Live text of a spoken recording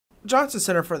Johnson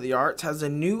Center for the Arts has a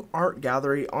new art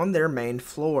gallery on their main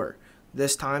floor.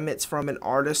 This time it's from an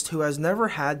artist who has never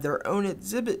had their own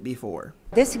exhibit before.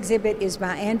 This exhibit is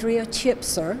by Andrea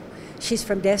Chipser. She's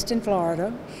from Destin,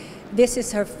 Florida. This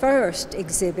is her first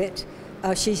exhibit.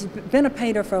 She's been a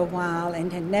painter for a while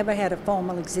and had never had a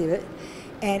formal exhibit,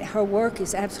 and her work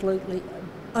is absolutely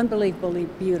unbelievably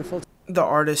beautiful. The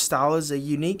artist's style is a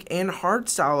unique and hard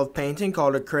style of painting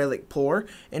called acrylic pour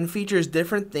and features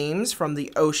different themes from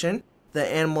the ocean, the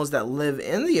animals that live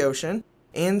in the ocean,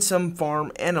 and some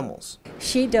farm animals.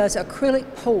 She does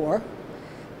acrylic pour,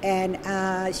 and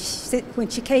when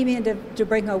she came in to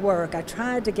bring her work, I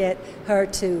tried to get her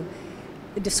to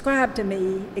describe to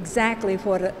me exactly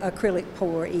what an acrylic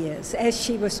pour is. As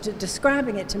she was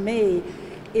describing it to me,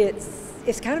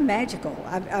 it's kind of magical.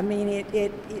 I mean,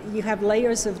 you have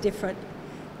layers of different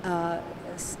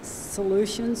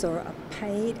solutions or a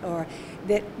paint or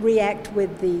that react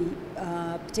with the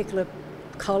particular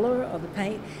color of the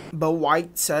paint. But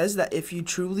White says that if you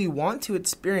truly want to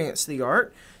experience the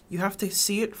art, you have to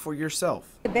see it for yourself.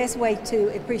 The best way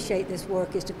to appreciate this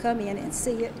work is to come in and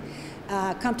see it,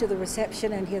 come to the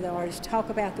reception and hear the artist talk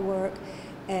about the work,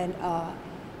 and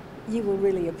you will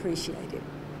really appreciate it.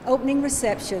 Opening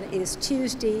reception is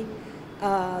Tuesday,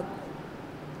 July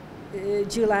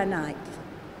 9th,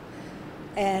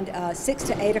 and 6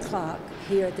 to 8 o'clock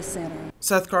here at the center.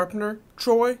 Seth Carpenter,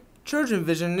 Troy,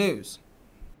 TrojanVision News.